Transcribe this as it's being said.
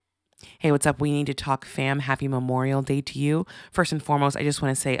Hey, what's up? We Need to Talk fam. Happy Memorial Day to you. First and foremost, I just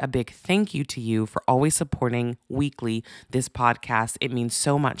want to say a big thank you to you for always supporting weekly this podcast. It means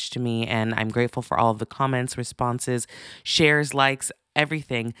so much to me, and I'm grateful for all of the comments, responses, shares, likes,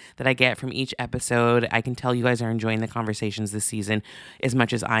 everything that I get from each episode. I can tell you guys are enjoying the conversations this season as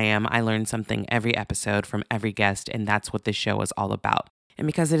much as I am. I learn something every episode from every guest, and that's what this show is all about. And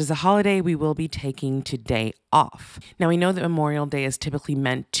because it is a holiday, we will be taking today off. Now, we know that Memorial Day is typically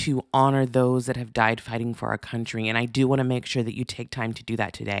meant to honor those that have died fighting for our country, and I do want to make sure that you take time to do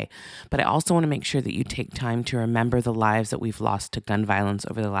that today. But I also want to make sure that you take time to remember the lives that we've lost to gun violence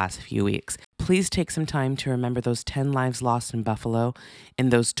over the last few weeks. Please take some time to remember those 10 lives lost in Buffalo and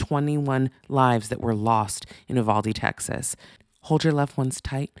those 21 lives that were lost in Uvalde, Texas. Hold your loved ones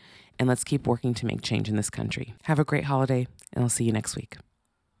tight, and let's keep working to make change in this country. Have a great holiday, and I'll see you next week.